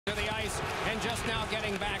just now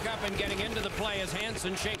getting back up and getting into the play as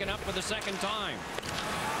Hansen shaken up for the second time.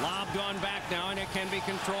 Lob gone back now, and it can be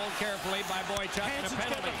controlled carefully by Boychuk. Hansen's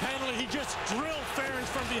and a got the penalty. He just drilled Ference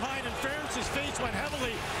from behind, and Ference's face went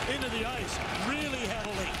heavily into the ice. Really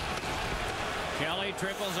heavily. Kelly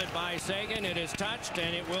triples it by Seguin. It is touched,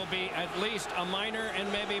 and it will be at least a minor and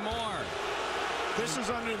maybe more. This is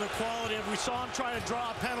under the quality of, we saw him try to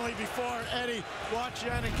draw a penalty before. Eddie, watch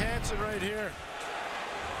Jannik Hansen right here.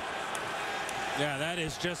 Yeah, that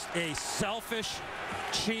is just a selfish,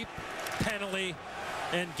 cheap penalty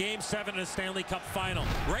in Game 7 of the Stanley Cup Final.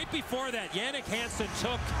 Right before that, Jannik Hansen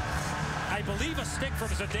took, I believe, a stick from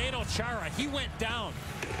Zdeno Chara. He went down.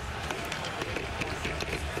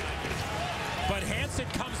 But Hansen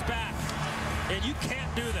comes back, and you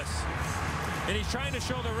can't do this. And he's trying to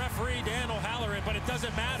show the referee, Dan O'Halloran, but it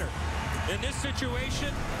doesn't matter. In this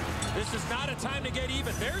situation, this is not a time to get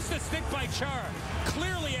even. There's the stick by Chara.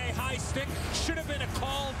 Clearly a high stick. Should have been a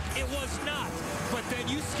call. It was not. But then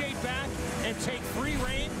you skate back and take free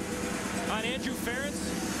rein on Andrew Ference.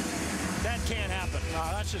 That can't happen.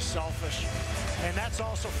 No, that's just selfish. And that's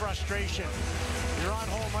also frustration. You're on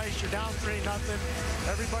home ice. You're down 3-0.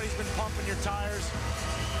 Everybody's been pumping your tires.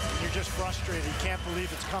 You're just frustrated. You can't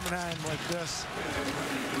believe it's coming at him like this.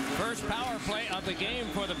 First power play of the game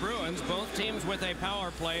for the Bruins. Both teams with a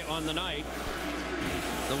power play on the night.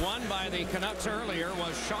 The one by the Canucks earlier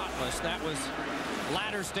was shotless. That was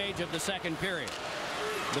latter stage of the second period.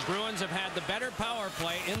 The Bruins have had the better power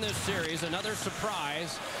play in this series. Another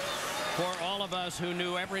surprise for all of us who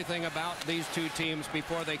knew everything about these two teams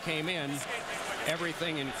before they came in.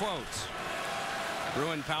 Everything in quotes.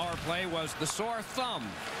 Bruin power play was the sore thumb.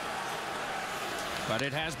 But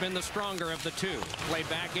it has been the stronger of the two. Played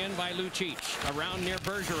back in by Lucic. Around near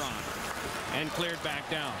Bergeron. And cleared back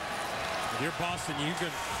down. If you're Boston, you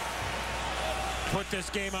can put this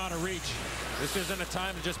game out of reach. This isn't a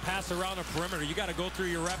time to just pass around the perimeter. You got to go through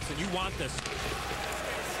your reps, and you want this.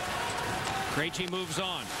 Krejci moves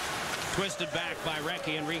on. Twisted back by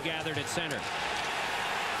Recchi and regathered at center.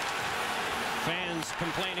 Fans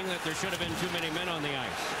complaining that there should have been too many men on the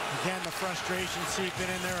ice. Again, the frustration seeping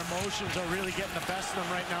in. Their emotions are really getting the best of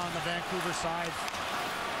them right now on the Vancouver side.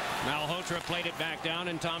 Malhotra played it back down,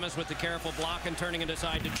 and Thomas with the careful block and turning it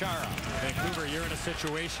aside to Chara. Vancouver, you're in a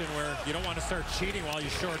situation where you don't want to start cheating while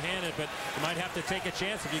you're shorthanded, but you might have to take a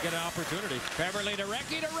chance if you get an opportunity. Beverly to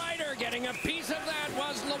Recchi to Ryder. Getting a piece of that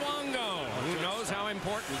was Luongo. Who knows how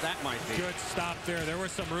important that might be. Good stop there. There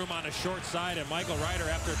was some room on the short side, and Michael Ryder,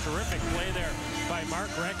 after a terrific play there by Mark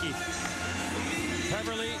Recchi.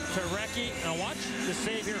 Beverly to Recchi. Now watch the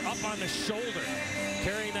save here up on the shoulder.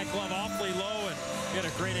 Carrying that glove awfully low, and get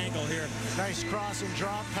a great angle here. Nice cross and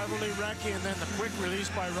drop. Beverly, Recchi, and then the quick release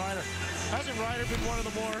by Ryder. Hasn't Ryder been one of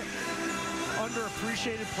the more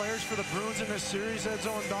underappreciated players for the Bruins in this series, Ed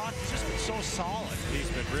Zone Doc? He's just been so solid. He's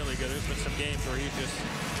been really good. There's been some games where he's just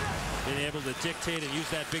been able to dictate and use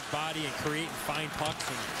that big body and create and find pucks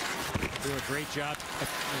and do a great job.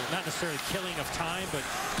 Not necessarily killing of time, but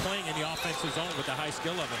playing in the offensive zone with the high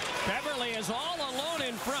skill of him. Beverly is all alone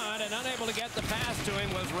in front, and unable to get the pass to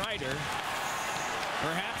him was Ryder.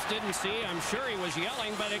 Perhaps didn't see. I'm sure he was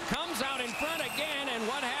yelling, but it comes out in front again, and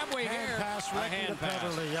what have we here? Pass, Recchi to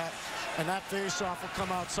Beverly, yeah. And that face-off will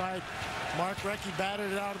come outside. Mark Recchi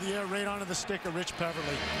batted it out of the air right onto the stick of Rich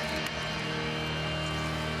Beverly.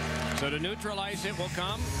 So to neutralize it will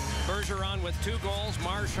come Bergeron with 2 goals,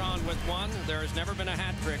 Marchand with 1. There has never been a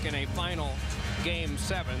hat trick in a final Game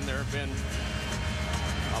 7. There have been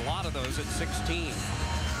a lot of those at 16.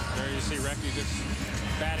 There you see Recchi just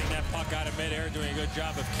batting that puck out of midair, doing a good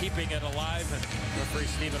job of keeping it alive, and referee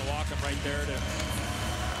Stephen Walkham right there to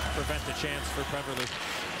prevent the chance for Beverly.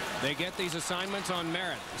 They get these assignments on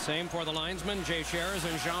merit. Same for the linesmen, Jay Sherriz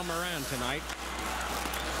and Jean Morin tonight.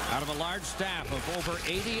 Out of a large staff of over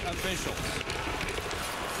 80 officials.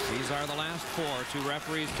 These are the last 4. 2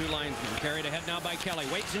 referees, 2 linesmen. Carried ahead now by Kelly.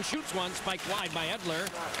 Waits and shoots one. Spiked wide by Edler.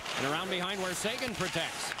 And around behind where Seguin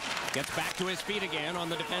protects. Gets back to his feet again on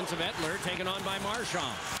the defensive Edler. Taken on by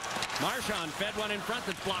Marchand. Marchand fed one in front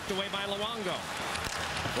that's blocked away by Luongo.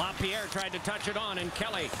 LaPierre tried to touch it on, and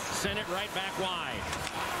Kelly sent it right back wide.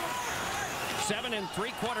 7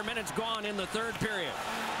 3/4 minutes gone in the third period.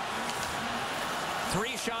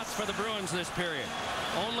 3 shots for the Bruins this period.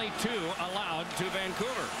 Only 2 allowed to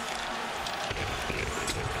Vancouver.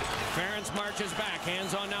 Ference marches back.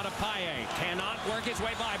 Hands on now to Paille. Cannot work his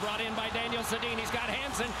way by. Brought in by Daniel Sedin. He's got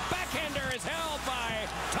Hansen. Backhander is held by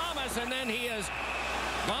Thomas, and then he is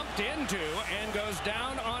bumped into and goes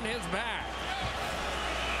down on his back.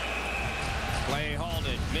 Play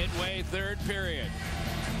halted midway third period.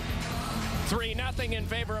 3-0 in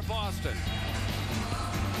favor of Boston.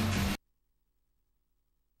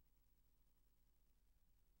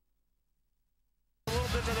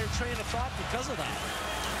 shot because of that.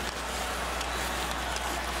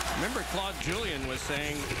 Remember, Claude Julien was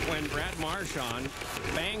saying when Brad Marchand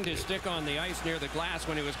banged his stick on the ice near the glass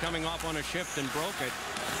when he was coming off on a shift and broke it,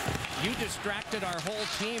 you distracted our whole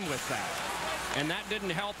team with that. And that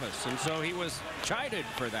didn't help us. And so he was chided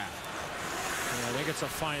for that. Yeah, I think it's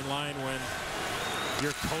a fine line when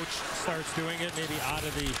your coach starts doing it, maybe out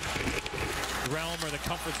of the realm or the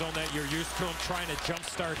comfort zone that you're used to him, trying to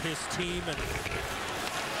jumpstart his team. And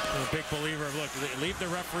I'm a big believer of, look, leave the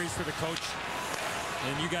referees to the coach,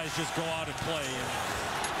 and you guys just go out and play. And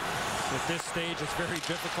at this stage, it's very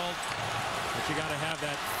difficult, but you got to have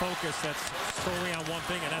that focus that's solely on one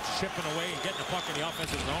thing, and that's chipping away and getting the puck in the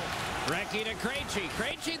offensive zone. Recchi to Krejci.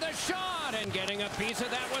 Krejci the shot, and getting a piece of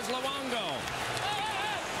that was Luongo.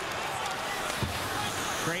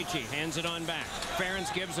 Krejci hands it on back.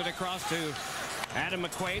 Ferentz gives it across to Adam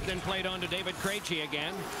McQuaid, then played on to David Krejci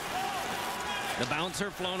again. The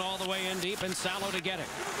bouncer flown all the way in deep, and Salo to get it.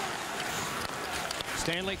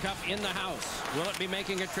 Stanley Cup in the house. Will it be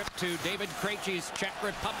making a trip to David Krejci's Czech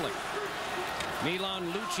Republic?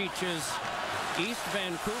 Milan Lucic's East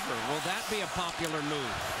Vancouver. Will that be a popular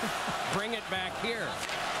move? Bring it back here.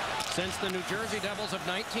 Since the New Jersey Devils of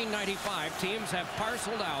 1995, teams have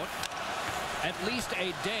parceled out at least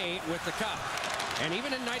a day with the Cup. And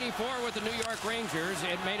even in '94 with the New York Rangers,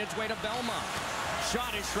 it made its way to Belmont.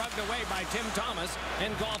 Shot is shrugged away by Tim Thomas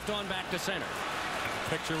and golfed on back to center.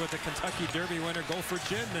 Picture with the Kentucky Derby winner Gopher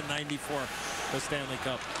Gin in '94, the Stanley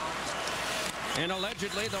Cup. And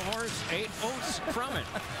allegedly the horse ate oats from it.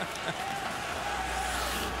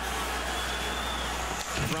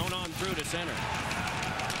 Thrown on through to center.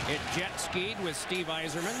 It jet skied with Steve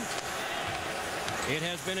Yzerman. It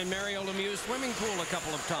has been in Mario Lemieux's swimming pool a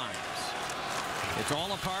couple of times. It's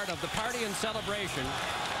all a part of the party and celebration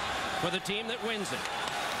for the team that wins it.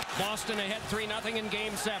 Boston ahead 3-0 in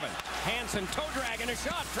Game 7. Hansen toe drag and a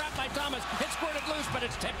shot trapped by Thomas. It squirted loose, but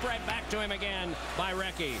it's tipped right back to him again by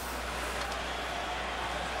Recchi.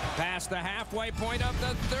 Past the halfway point of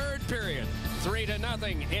the third period.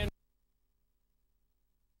 3-0 in.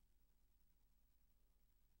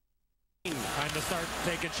 Time to start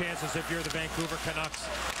taking chances if you're the Vancouver Canucks.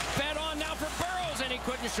 Fed on now for Burrows, and he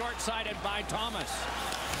couldn't short-sighted by Thomas.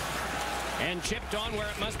 And chipped on where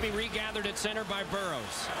it must be regathered at center by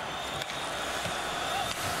Burrows.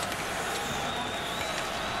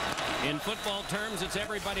 In football terms, it's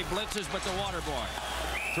everybody blitzes but the water boy.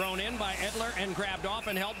 Thrown in by Edler and grabbed off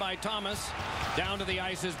and held by Thomas. Down to the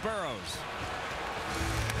ice is Burrows.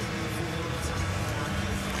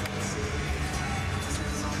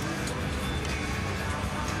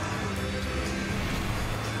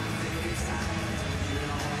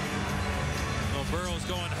 Burrow's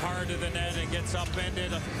going hard to the net and gets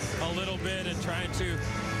upended a little bit and trying to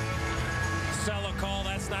sell a call.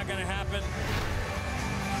 That's not going to happen.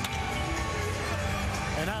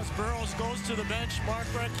 And as Burrows goes to the bench, Mark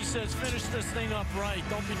Recchi says, finish this thing up right.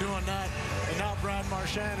 Don't be doing that. And now Brad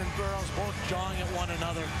Marchand and Burrows both jawing at one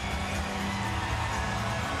another.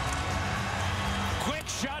 Quick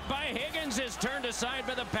shot by Higgins is turned aside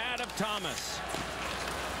by the pad of Thomas.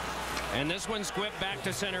 And this one squipped back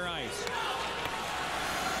to center ice.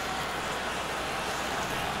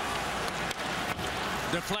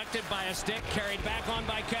 Deflected by a stick, carried back on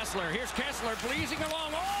by Kessler. Here's Kessler breezing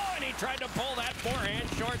along. Oh, and he tried to pull that forehand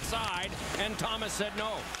short side, and Thomas said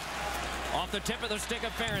no. Off the tip of the stick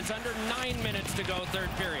of Ferentz. Under 9 minutes to go, third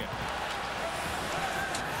period.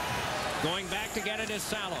 Going back to get it is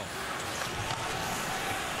Salo.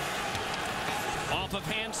 Off of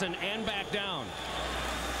Hansen and back down.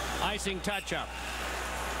 Icing touch-up.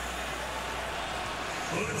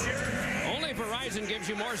 Only Verizon gives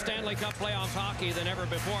you more Stanley Cup playoffs hockey than ever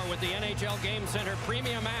before with the NHL Game Center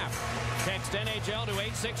Premium app. Text NHL to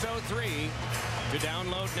 8603 to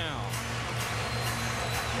download now.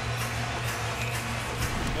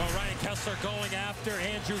 Well, Ryan Kessler going after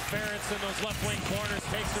Andrew Ferentz in those left wing corners.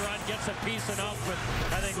 Takes the run, gets a piece enough, but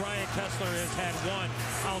I think Ryan Kessler has had one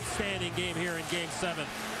outstanding game here in Game 7.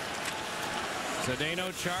 Zdeno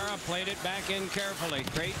Chara played it back in carefully.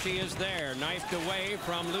 Krejci is there, knifed away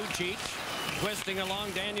from Lucic. Twisting along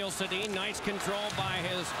Daniel Sedin. Nice control by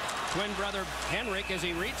his twin brother Henrik as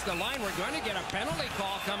he reached the line. We're going to get a penalty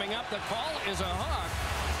call coming up. The call is a hook.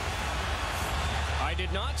 I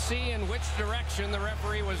did not see in which direction the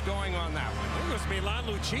referee was going on that one. It was Milan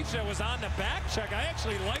Lucic that was on the back check. I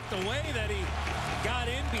actually liked the way that he got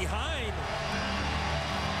in behind.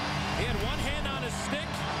 He had one hand on his stick.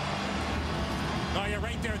 Oh, yeah,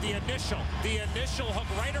 right there, the initial hook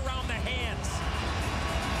right around the hands.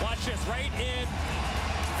 Watch this, right in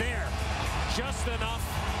there. Just enough.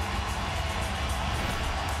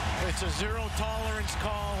 It's a zero-tolerance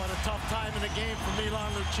call at a tough time in the game for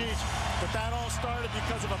Milan Lucic. But that all started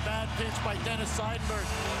because of a bad pinch by Dennis Seidenberg.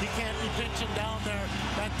 He can't be pinching down there.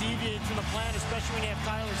 That deviates from the plan, especially when you have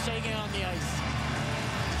Tyler Seguin on the ice.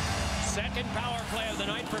 Second power play of the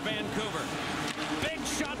night for Vancouver. Big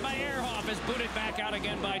shot by Ehrhoff is booted back out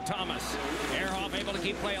again by Thomas. Ehrhoff able to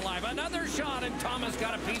keep play alive. Another shot, and Thomas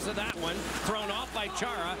got a piece of that one. Thrown off by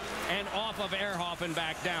Chara and off of Ehrhoff and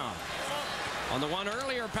back down. On the one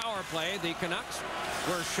earlier power play, the Canucks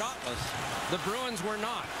were shotless. The Bruins were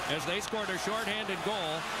not, as they scored a shorthanded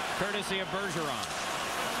goal, courtesy of Bergeron.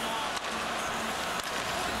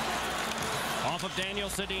 Off of Daniel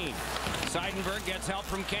Sedin. Seidenberg gets help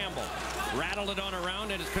from Campbell. Rattled it on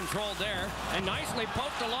around, and it's controlled there. And nicely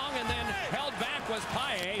poked along, and then held back was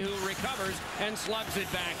Paille, who recovers and slugs it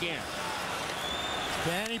back in.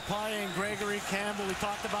 Danny Paille and Gregory Campbell. We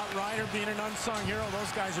talked about Ryder being an unsung hero.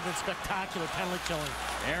 Those guys have been spectacular penalty killing.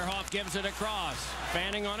 Ehrhoff gives it across.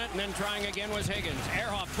 Fanning on it, and then trying again was Higgins.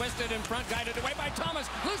 Ehrhoff twisted in front, guided away by Thomas.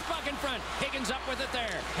 Loose puck in front. Higgins up with it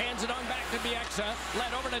there. Hands it on back to Bieksa.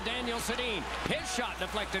 Led over to Daniel Sedin. His shot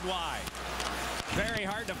deflected wide. Very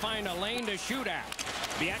hard to find a lane to shoot at.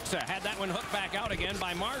 Bieksa had that one hooked back out again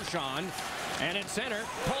by Marchand. And at center,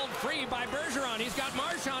 pulled free by Bergeron. He's got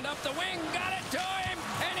Marchand up the wing. Got it to him.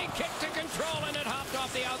 And he kicked to control, and it hopped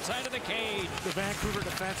off the outside of the cage. The Vancouver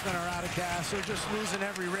defensemen are out of gas. They're just losing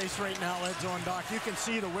every race right now, Edzo and Doc. You can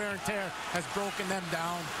see the wear and tear has broken them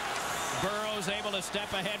down. Burrows able to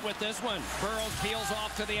step ahead with this one. Burrows peels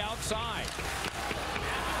off to the outside.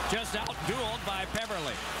 Just out-dueled by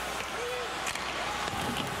Peverley.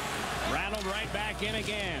 Rattled right back in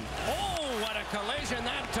again. Oh, what a collision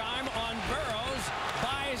that time on Burrows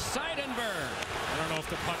by Seidenberg. I don't know if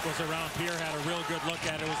the puck was around. Pierre had a real good look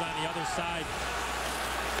at it. It was on the other side.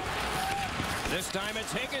 This time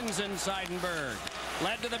it's Higgins and Seidenberg.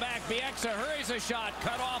 Led to the back. Bieksa hurries a shot.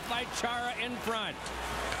 Cut off by Chara in front.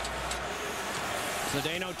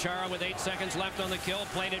 Zdeno Chara with 8 seconds left on the kill.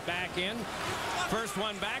 Played it back in. First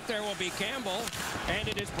one back there will be Campbell. And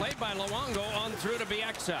it is played by Luongo on through to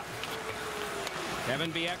Bieksa.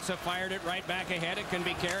 Kevin Bieksa fired it right back ahead. It can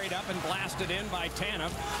be carried up and blasted in by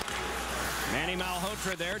Tanev. Manny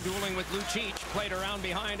Malhotra there dueling with Lucic. Played around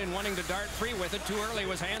behind and wanting to dart free with it. Too early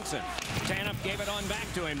was Hansen. Tanev gave it on back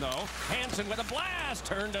to him, though. Hansen with a blast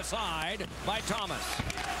turned aside by Thomas.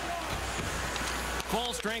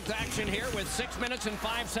 Full strength action here with 6 minutes and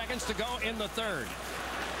 5 seconds to go in the third.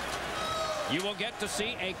 You will get to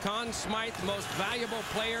see a Conn Smythe most valuable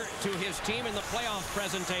player to his team in the playoff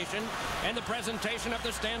presentation and the presentation of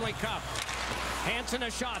the Stanley Cup. Hansen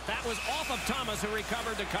a shot. That was off of Thomas, who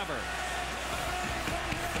recovered to cover.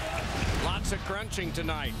 Lots of crunching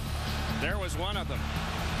tonight. There was one of them.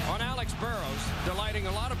 On Alex Burrows, delighting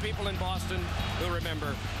a lot of people in Boston who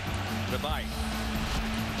remember the bite.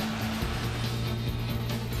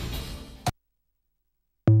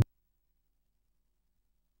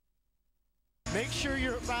 Make sure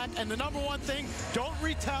you're back. And the number one thing, don't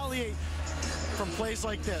retaliate from plays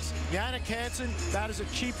like this. Yannick Hansen, that is a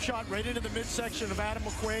cheap shot right into the midsection of Adam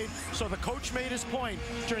McQuaid. So the coach made his point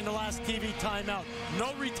during the last TV timeout.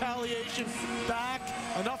 No retaliation. Back.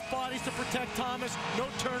 Enough bodies to protect Thomas. No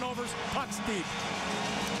turnovers. Pucks deep.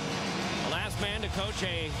 The last man to coach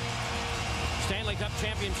a Stanley Cup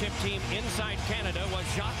championship team inside Canada was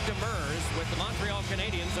Jacques Demers with the Montreal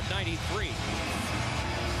Canadiens of '93.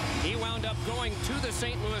 He wound up going to the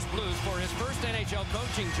St. Louis Blues for his first NHL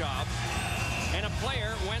coaching job, and a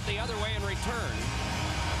player went the other way in return.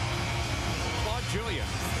 Claude Julien.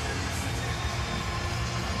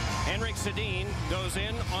 Henrik Sedin goes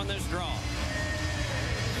in on this draw.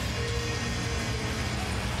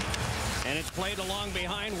 And it's played along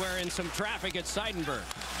behind, where in some traffic it's Seidenberg.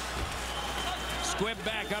 Squibbed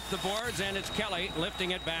back up the boards, and it's Kelly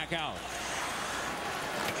lifting it back out.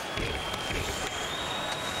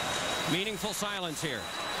 Meaningful silence here.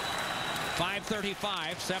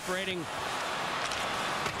 5:35 separating.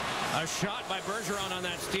 A shot by Bergeron on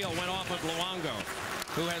that steal went off of Luongo,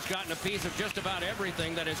 who has gotten a piece of just about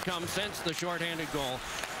everything that has come since the shorthanded goal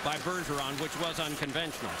by Bergeron, which was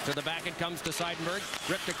unconventional. To the back it comes to Seidenberg.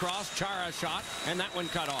 Ripped across. Chara shot, and that one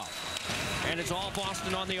cut off. And it's all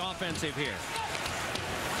Boston on the offensive here.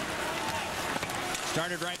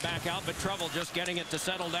 Started right back out, but trouble just getting it to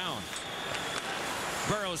settle down.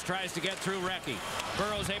 Burrows tries to get through Recchi.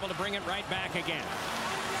 Burrows able to bring it right back again.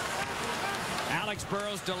 Alex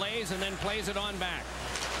Burrows delays and then plays it on back.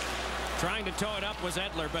 Trying to tow it up was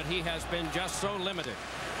Edler, but he has been just so limited.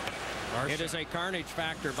 It is a carnage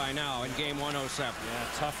factor by now in game 107. Yeah,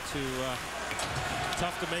 tough to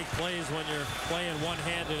Tough to make plays when you're playing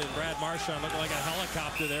one-handed, and Brad Marchand looked like a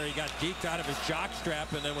helicopter there. He got deked out of his jock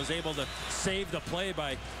strap and then was able to save the play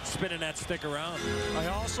by spinning that stick around. I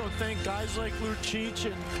also think guys like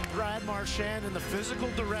Lucic and Brad Marchand and the physical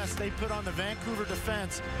duress they put on the Vancouver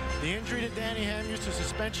defense, the injury to Danny Hamhuis, the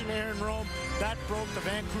suspension to Aaron Rome, that broke the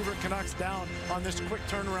Vancouver Canucks down on this quick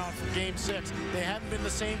turnaround for Game 6. They haven't been the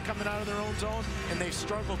same coming out of their own zone, and they've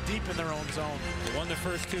struggled deep in their own zone. They won the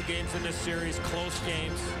first 2 games in this series, close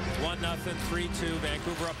games, 1-0, 3-2,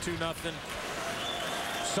 Vancouver up 2-0.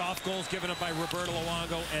 Soft goals given up by Roberto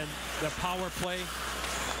Luongo, and the power play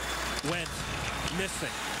went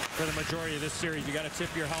missing for the majority of this series. You got to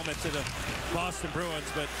tip your helmet to the Boston Bruins,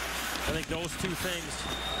 but I think those 2 things,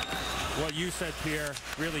 what you said, Pierre,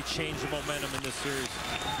 really changed the momentum in this series.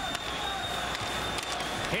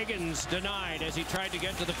 Higgins denied as he tried to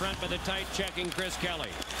get to the front by the tight checking Chris Kelly.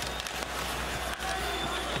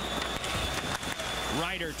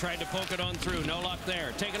 Ryder tried to poke it on through. No luck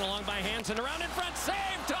there. Taken along by Hansen. Around in front. Save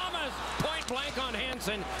Thomas. Point blank on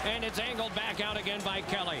Hansen. And it's angled back out again by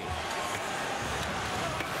Kelly.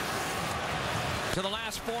 To the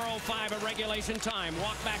last 4:05 of regulation time.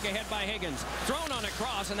 Walk back ahead by Higgins. Thrown on a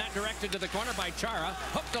cross, and that directed to the corner by Chara.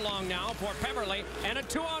 Hooked along now for Peverley. And a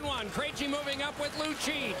 2-on-1. Krejci moving up with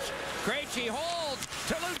Lucic. Krejci holds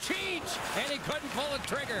to Lucic, and he couldn't pull the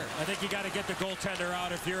trigger. I think you got to get the goaltender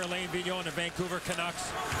out if you're Alain Vigneault and the Vancouver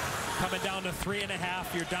Canucks. Coming down to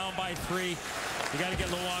 3.5. You're down by 3. You got to get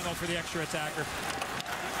Luongo for the extra attacker.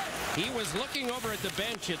 He was looking over at the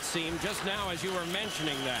bench, it seemed, just now as you were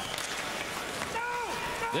mentioning that.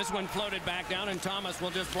 This one floated back down, and Thomas will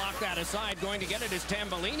just block that aside. Going to get it is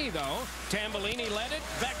Tambellini, though. Tambellini led it.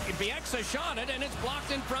 Bieksa shot it, and it's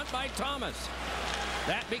blocked in front by Thomas.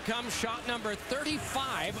 That becomes shot number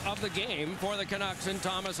 35 of the game for the Canucks, and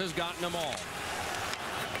Thomas has gotten them all.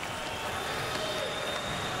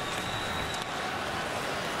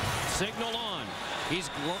 Signal on. He's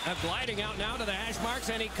gliding out now to the hash marks,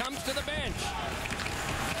 and he comes to the bench.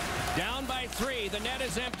 Down by 3. The net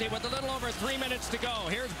is empty with a little over 3 minutes to go.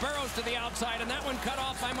 Here's Burrows to the outside, and that one cut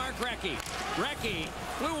off by Mark Recchi. Recchi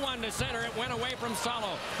flew one to center. It went away from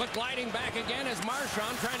Salo. But gliding back again is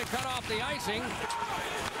Marchand trying to cut off the icing.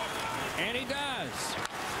 And he does.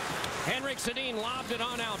 Henrik Sedin lobbed it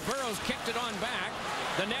on out. Burrows kicked it on back.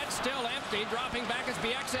 The net's still empty. Dropping back as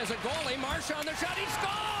Bieksa as a goalie. Marchand the shot. He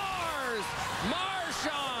scores!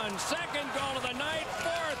 Marchand, second goal of the night.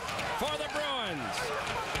 4th for the Bruins.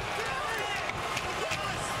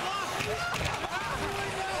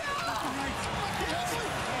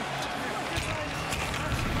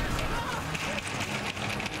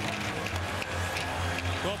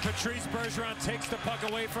 Well, Patrice Bergeron takes the puck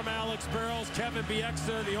away from Alex Burrows. Kevin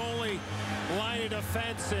Bieksa, the only line of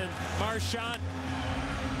defense, and Marchand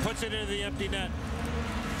puts it into the empty net.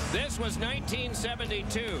 This was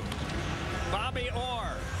 1972. Bobby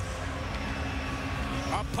Orr,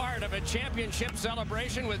 a part of a championship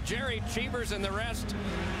celebration with Jerry Cheevers and the rest.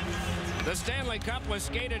 The Stanley Cup was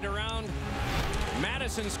skated around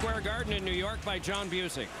Madison Square Garden in New York by John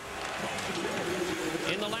Busick.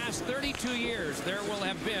 In the last 32 years, there will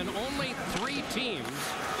have been only 3 teams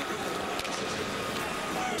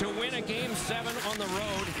to win a Game 7 on the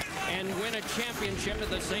road and win a championship at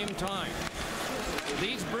the same time.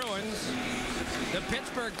 These Bruins, the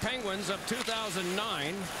Pittsburgh Penguins of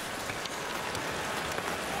 2009,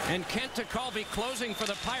 and Kent Tekulve closing for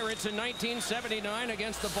the Pirates in 1979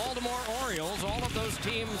 against the Baltimore Orioles. All of those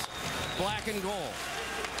teams black and gold.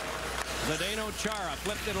 Zdeno Chara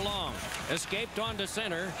flipped it along, escaped onto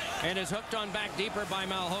center, and is hooked on back deeper by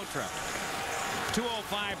Malhotra.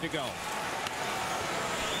 2:05 to go.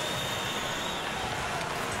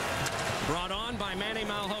 Brought on by Manny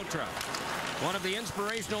Malhotra, one of the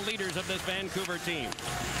inspirational leaders of this Vancouver team.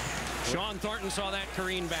 Sean Thornton saw that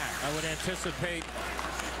careen back. I would anticipate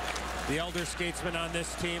the elder statesman on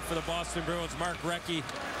this team for the Boston Bruins, Mark Recchi,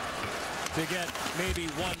 to get maybe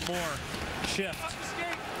one more shift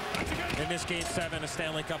in this Game 7, a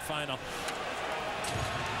Stanley Cup final.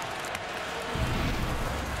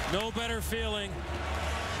 No better feeling.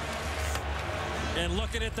 And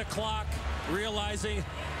looking at the clock, realizing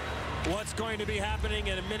what's going to be happening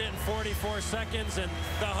in 1 minute and 44 seconds, and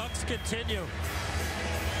the hooks continue.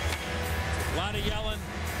 A lot of yelling.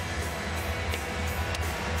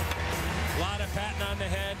 A lot of patting on the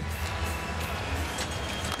head.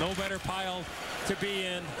 No better pile to be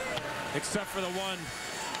in, except for the one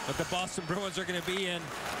that the Boston Bruins are going to be in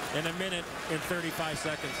 1 minute and 35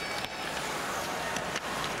 seconds.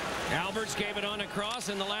 Alberts gave it on a cross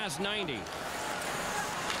in the last 90.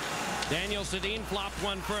 Daniel Sedin flopped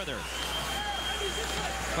one further.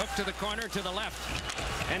 Hook to the corner to the left.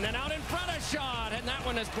 And then out in front a shot, and that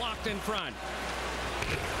one is blocked in front.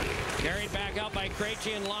 Carried back out by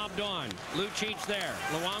Krejci and lobbed on. Lucic there.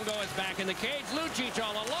 Luongo is back in the cage. Lucic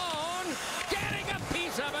all alone. Getting a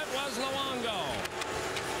piece of it was Luongo.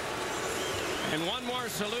 And one more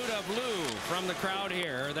salute of Lou from the crowd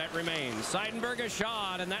here that remains. Seidenberg a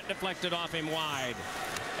shot, and that deflected off him wide.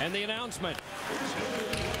 And the announcement.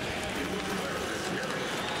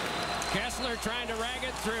 Kessler trying to rag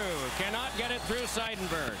it through. Cannot get it through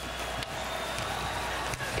Seidenberg.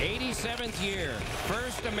 87th year.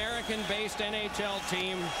 First American-based NHL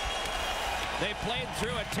team. They played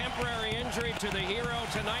through a temporary injury to the hero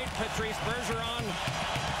tonight, Patrice Bergeron.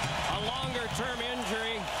 A longer-term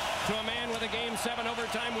injury to a man with a Game 7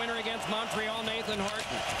 overtime winner against Montreal, Nathan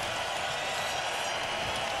Horton.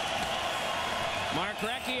 Mark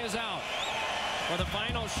Recchi is out for the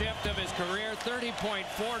final shift of his career.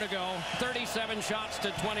 30.4 to go. 37 shots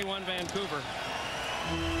to 21 Vancouver.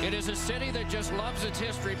 It is a city that just loves its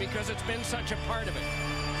history because it's been such a part of it.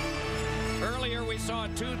 Earlier we saw a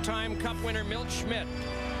two-time Cup winner Milt Schmidt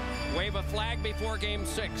wave a flag before Game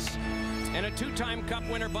 6. And a two-time Cup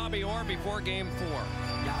winner Bobby Orr before Game 4.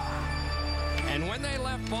 And when they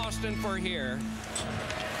left Boston for here,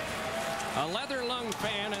 a leather-lunged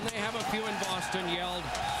fan, and they have a few in Boston, yelled,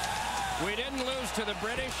 "We didn't lose to the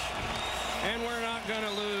British, and we're not going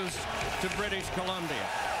to lose to British Columbia."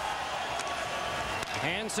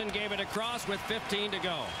 Hansen gave it across with 15 to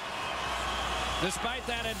go. Despite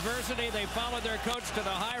that adversity, they followed their coach to the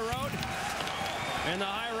high road, and the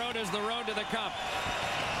high road is the road to the Cup.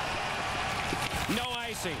 No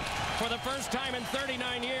icing. For the first time in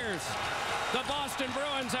 39 years, the Boston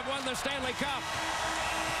Bruins have won the Stanley Cup.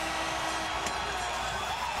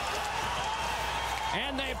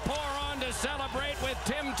 And they pour on to celebrate with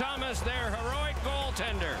Tim Thomas, their heroic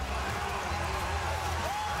goaltender.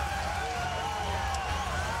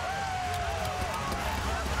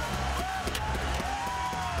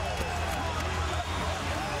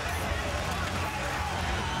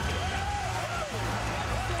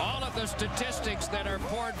 All of the statistics that are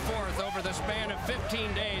poured forth over the span of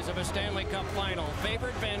 15 days of a Stanley Cup final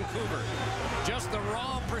favored Vancouver. Just the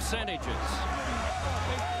raw percentages.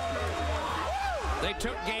 They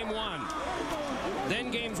took Game 1,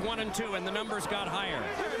 then Games 1 and 2, and the numbers got higher.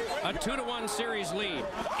 A 2-1 series lead,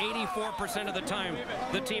 84% of the time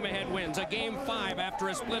the team ahead wins. A Game 5 after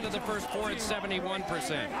a split of the first 4 at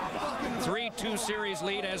 71%. 3-2 series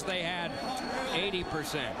lead as they had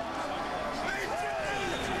 80%.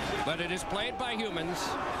 But it is played by humans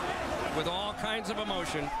with all kinds of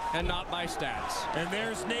emotion and not by stats. And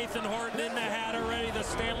there's Nathan Horton in the hat already, the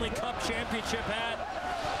Stanley Cup championship hat,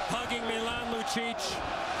 hugging Milan Lucic.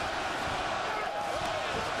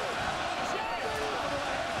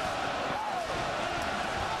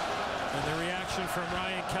 And the reaction from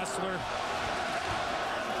Ryan Kessler,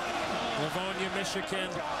 Livonia, Michigan.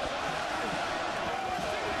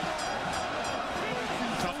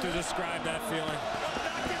 Tough to describe that feeling.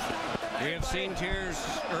 We have seen tears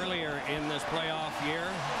earlier in this playoff year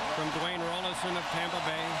from Dwayne Rollison of Tampa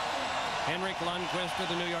Bay, Henrik Lundqvist of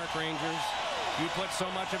the New York Rangers. You put so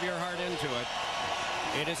much of your heart into it,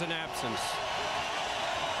 it is an absence.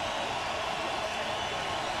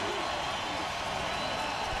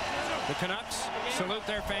 The Canucks salute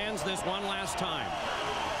their fans this one last time.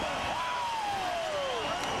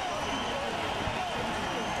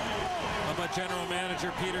 How about General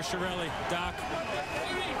Manager Peter Chiarelli? Doc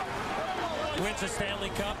wins the Stanley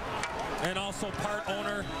Cup and also part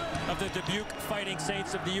owner of the Dubuque Fighting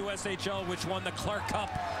Saints of the USHL, which won the Clark Cup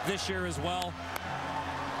this year as well.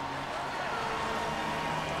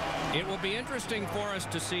 It will be interesting for us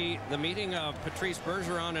to see the meeting of Patrice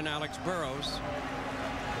Bergeron and Alex Burrows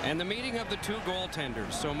and the meeting of the two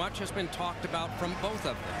goaltenders. So much has been talked about from both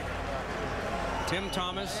of them. Tim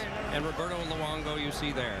Thomas and Roberto Luongo, you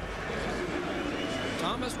see there.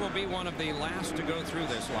 Thomas will be one of the last to go through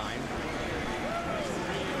this line.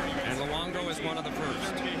 And Luongo is one of the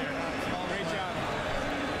first. Great job.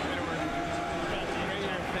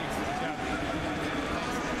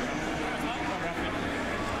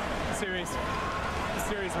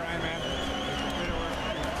 Series, Ryan, man. Way to work.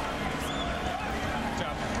 Good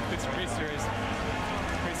job. Great series.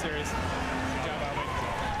 Great series. Good job, Albie.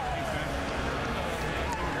 Thanks, man.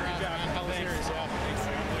 Good job. Hell of a series. Yeah. Thanks,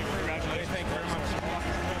 man. Congratulations. Thank you very much.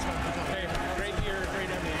 Hey, great year,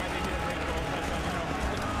 great everything. I think you did a great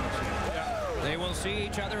goal. They will see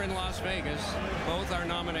each other in Las Vegas. Both are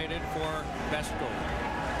nominated for Best Goal.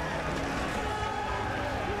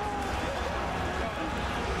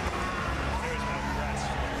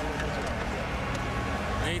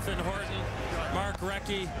 Nathan Horton, Mark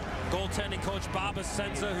Recchi, goaltending coach Bob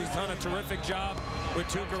Asenza, who's done a terrific job with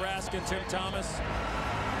Tuukka Rask and Tim Thomas.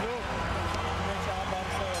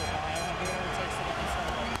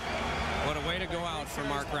 What a way to go out for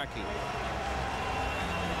Mark Recchi.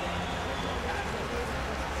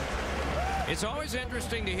 It's always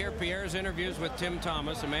interesting to hear Pierre's interviews with Tim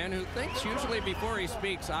Thomas, a man who thinks usually before he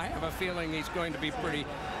speaks. I have a feeling he's going to be pretty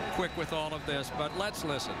quick with all of this, but let's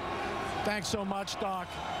listen. Thanks so much, Doc.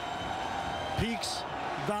 Peaks,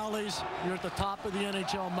 valleys, you're at the top of the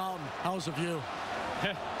NHL mountain. How's the view?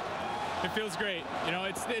 It feels great. You know,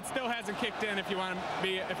 it still hasn't kicked in, if you want to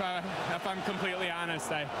be, if I'm completely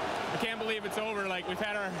honest. I can't believe it's over. Like, we've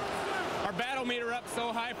had our battle meter up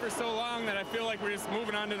so high for so long that I feel like we're just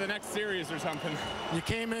moving on to the next series or something. You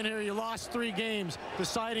came in here, you lost 3 games,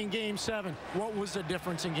 deciding Game 7. What was the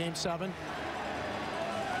difference in Game 7?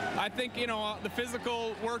 I think, you know, the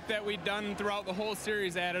physical work that we'd done throughout the whole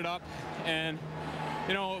series added up, and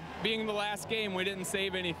you know, being the last game, we didn't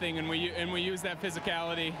save anything, and we used that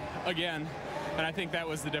physicality again, and I think that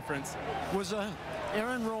was the difference. Was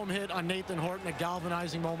Aaron Rome hit on Nathan Horton a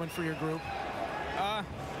galvanizing moment for your group?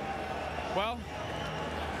 Well,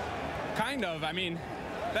 kind of. I mean,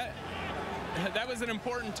 that was an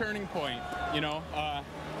important turning point, you know.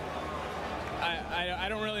 I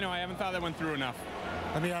don't really know. I haven't thought that one through enough.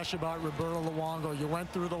 Let me ask you about Roberto Luongo. You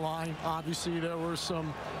went through the line. Obviously, there were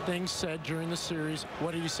some things said during the series.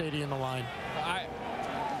 What did he say to you in the line?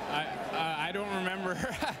 I don't remember.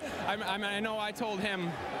 I know I told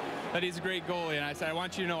him that he's a great goalie, and I said, I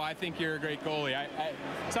want you to know I think you're a great goalie.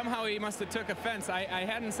 Somehow he must have took offense. I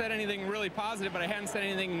hadn't said anything really positive, but I hadn't said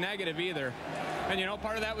anything negative either. And, you know,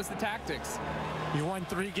 part of that was the tactics. You won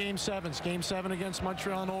 3 Game 7s. Game 7 against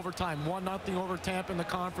Montreal in overtime. 1-0 over Tampa in the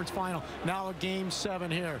conference final. Now a Game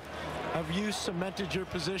 7 here. Have you cemented your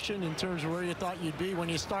position in terms of where you thought you'd be when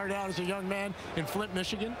you started out as a young man in Flint,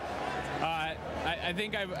 Michigan? I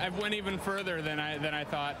think I've went even further than I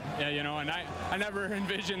thought. Yeah, you know, and I never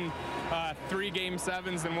envisioned 3 Game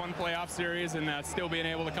 7s in 1 playoff series and still being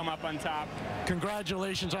able to come up on top.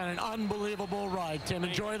 Congratulations on an unbelievable ride, Tim.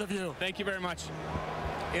 Enjoy the view. Thank you very much.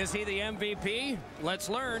 Is he the MVP? Let's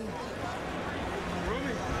learn.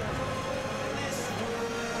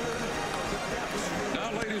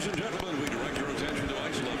 Now, ladies and gentlemen,